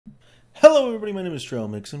Hello everybody, my name is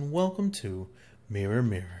Trailmix and welcome to Mirror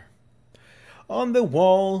Mirror. On the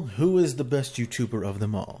wall, who is the best YouTuber of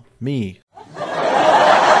them all? Me.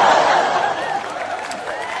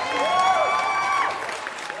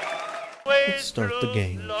 Let's start the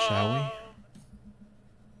game, shall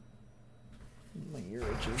we? My ear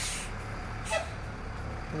itches.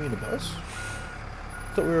 Are we in a bus?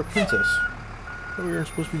 I thought we were a princess. I thought we were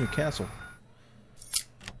supposed to be in a castle.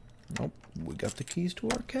 Nope, we got the keys to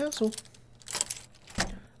our castle.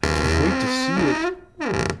 Wait to see it.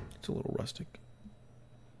 It's a little rustic.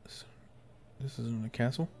 This isn't a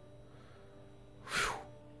castle. Whew.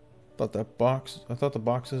 I thought the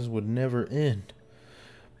boxes would never end.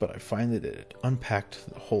 But I find that it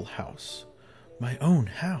unpacked the whole house. My own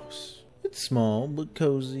house. It's small but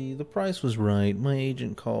cozy. The price was right. My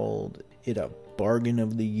agent called it a bargain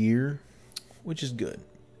of the year, which is good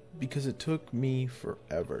because it took me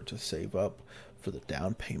forever to save up for the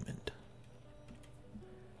down payment.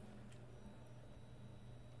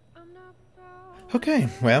 Okay,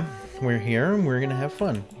 well, we're here and we're gonna have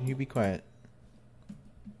fun. You be quiet.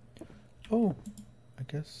 Oh, I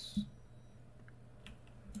guess.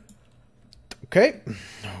 Okay,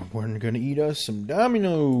 we're gonna eat us some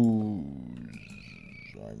Domino's.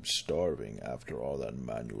 I'm starving after all that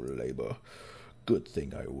manual labor. Good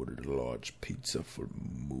thing I ordered a large pizza for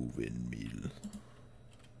move-in meal.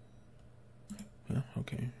 Yeah,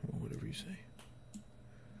 okay, well, whatever you say.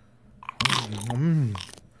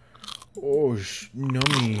 Oh,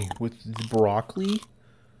 nummy with the broccoli.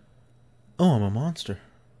 Oh, I'm a monster.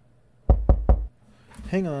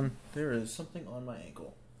 Hang on, there is something on my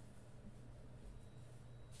ankle.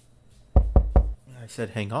 I said,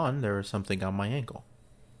 hang on, there is something on my ankle.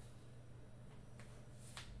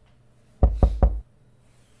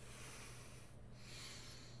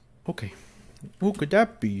 Okay. Who could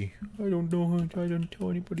that be? I don't know. I don't tell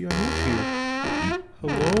anybody I live here.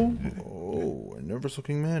 Hello? Oh, a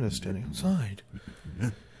nervous-looking man is standing outside.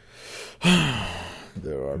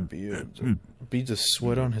 There are beads. Beads of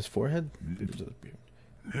sweat on his forehead?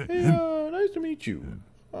 Hey, nice to meet you.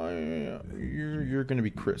 You're going to be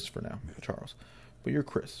Chris for now, Charles. But you're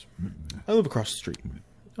Chris. I live across the street.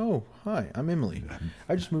 Oh, hi, I'm Emily.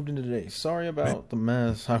 I just moved in today. Sorry about the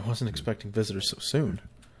mess. I wasn't expecting visitors so soon.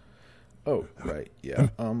 Oh, right, yeah.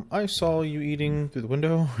 I saw you eating through the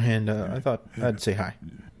window, and I thought I'd say hi.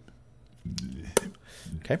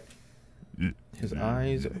 Okay. His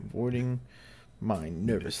eyes avoiding mine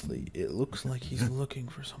nervously. It looks like he's looking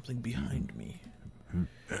for something behind me.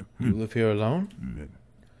 You live here alone?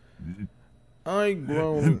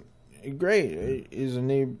 Great. Is a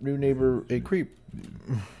new neighbor a creep?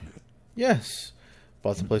 Yes.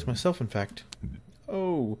 Bought the place myself, in fact.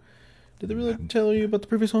 Oh. Did they really tell you about the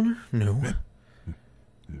previous owner? No.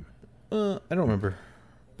 I don't remember.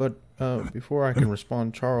 But before I can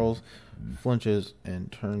respond, Charles flinches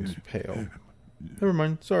and turns pale. Never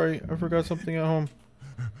mind. Sorry, I forgot something at home.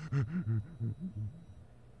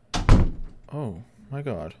 Oh, my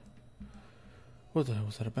God. What the hell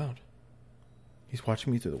was that about? He's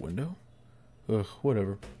watching me through the window? Ugh,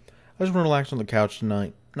 whatever. I just want to relax on the couch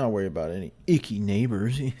tonight. Not worry about any icky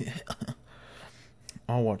neighbors.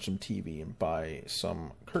 I'll watch some TV and buy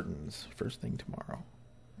some curtains first thing tomorrow.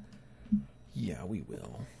 Yeah, we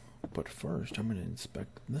will. But first, I'm going to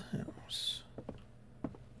inspect the house.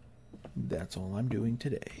 That's all I'm doing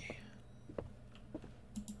today.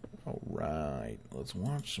 Alright, let's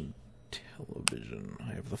watch some television.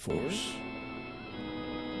 I have the force.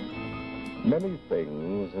 Many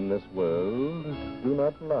things in this world do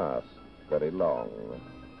not last very long.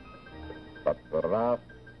 But the wrath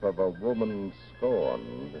of a woman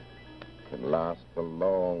scorned can last a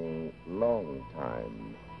long, long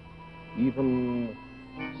time, even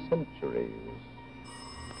centuries.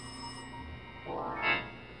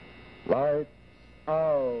 Lights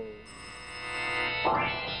out.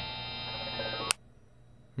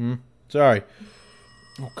 Sorry.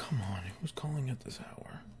 Oh, come on. Who's calling at this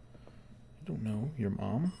hour? I don't know. Your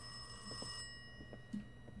mom?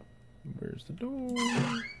 Where's the door?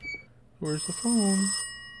 Where's the phone?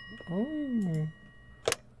 Oh.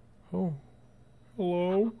 Oh.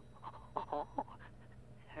 Hello? I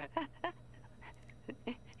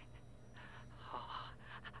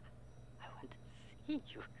want to see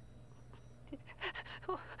you.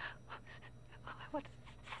 I want to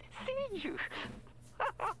see you.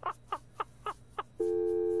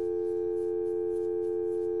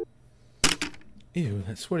 Ew,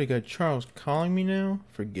 that sweaty guy Charles calling me now?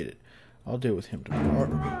 Forget it. I'll deal with him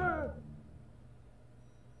tomorrow.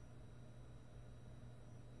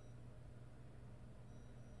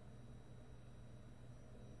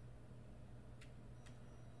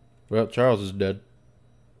 Well, Charles is dead.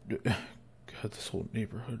 God, this whole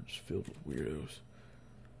neighborhood is filled with weirdos.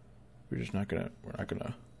 We're just not gonna. We're not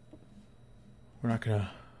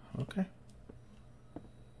gonna. Okay.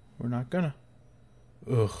 We're not gonna.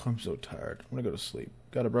 Ugh, I'm so tired. I'm gonna go to sleep.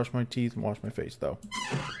 Gotta brush my teeth and wash my face, though.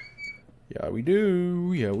 Yeah, we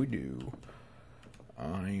do. Yeah, we do.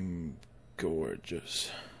 I'm gorgeous.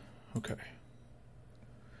 Okay.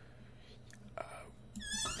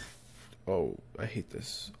 Oh, I hate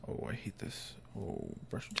this. Oh, I hate this. Oh,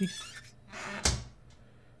 brush your teeth.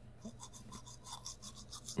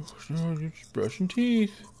 Oh, no, you're just brushing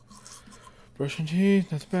teeth. Brushing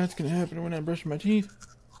teeth. Nothing bad's gonna happen when I'm brushing my teeth.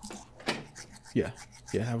 Yeah,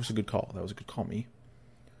 that was a good call. That was a good call, me.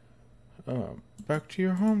 Back to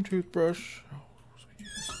your home, toothbrush.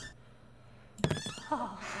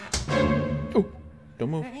 Oh,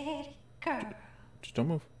 don't move. Pretty girl. Just don't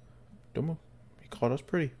move. Don't move. He called us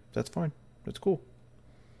pretty. That's fine. That's cool.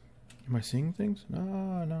 Am I seeing things? No.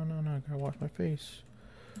 I gotta wash my face.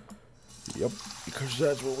 Yep, because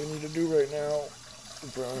that's what we need to do right now.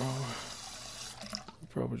 Bro, we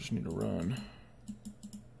probably just need to run.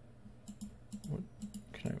 What?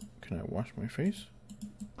 Can I wash my face?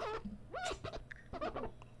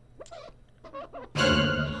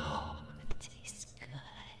 Oh, it tastes good.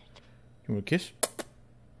 You want a kiss?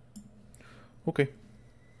 Okay.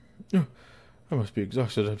 I must be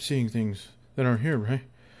exhausted. I'm seeing things that aren't here, right?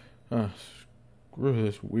 Screw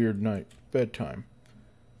this weird night. Bedtime.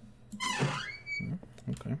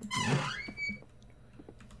 Okay.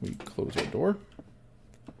 We close our door.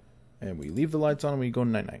 And we leave the lights on and we go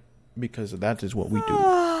night-night. Because that is what we do.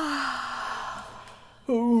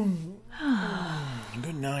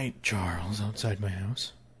 Good night, Charles, outside my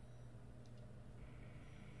house.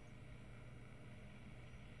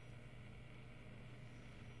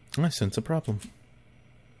 I sense a problem.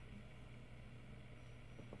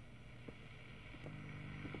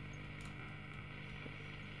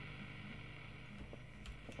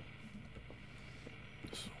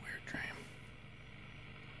 This is a weird dream.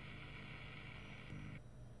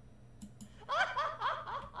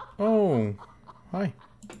 Oh, hi.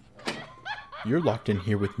 You're locked in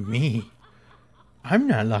here with me. I'm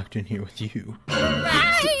not locked in here with you.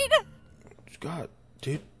 Right! God,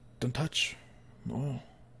 dude, don't touch. Oh.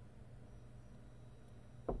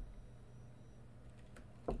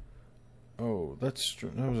 Oh, that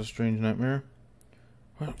was a strange nightmare.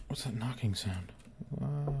 What's that knocking sound?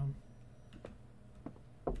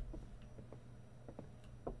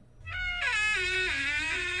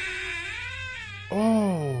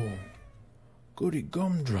 Oh, goody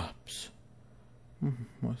gumdrops.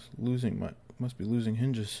 Must be losing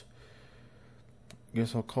hinges.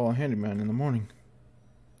 Guess I'll call a handyman in the morning.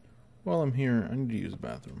 While I'm here, I need to use the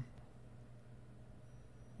bathroom.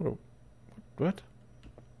 What?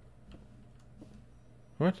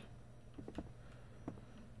 What?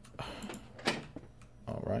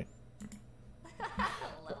 All right.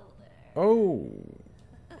 Hello there. Oh,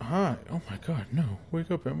 hi. Oh my God, no.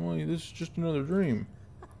 Wake up, Emily. This is just another dream.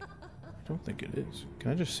 I don't think it is.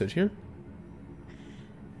 Can I just sit here?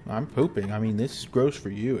 I'm pooping. I mean, this is gross for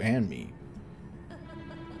you and me.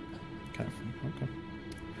 Okay.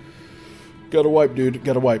 Gotta wipe, dude.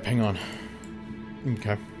 Gotta wipe. Hang on.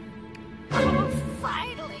 Okay. Oh,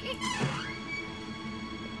 finally.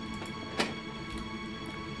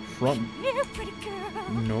 Front. Here, pretty girl.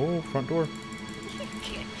 No, front door. You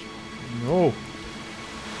can't. No.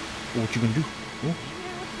 What you gonna do? Oh.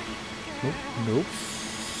 Here, pretty girl. Nope.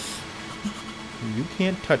 You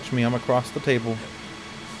can't touch me. I'm across the table.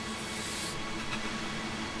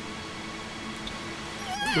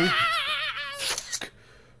 Ooh.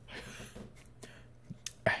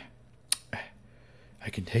 I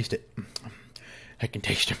can taste it. I can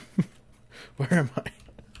taste him. Where am I?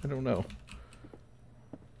 I don't know.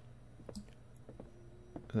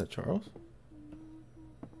 Is that Charles?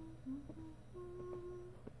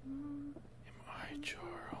 Am I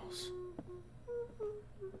Charles?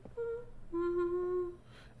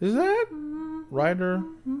 Is that Ryder?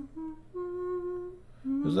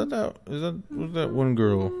 Was that one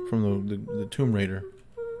girl from the Tomb Raider?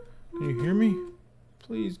 Can you hear me?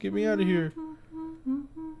 Please get me out of here.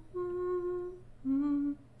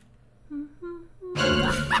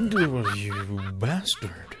 You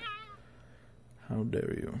bastard. How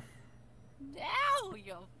dare you? Now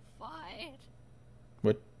you're fine.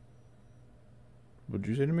 What? What'd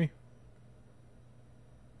you say to me?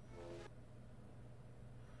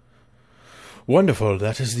 Wonderful,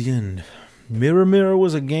 that is the end. Mirror Mirror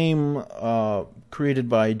was a game created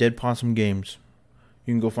by Dead Possum Games.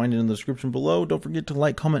 You can go find it in the description below. Don't forget to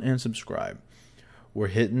like, comment, and subscribe. We're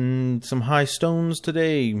hitting some high stones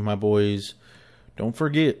today, my boys. Don't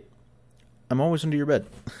forget, I'm always under your bed.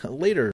 Later.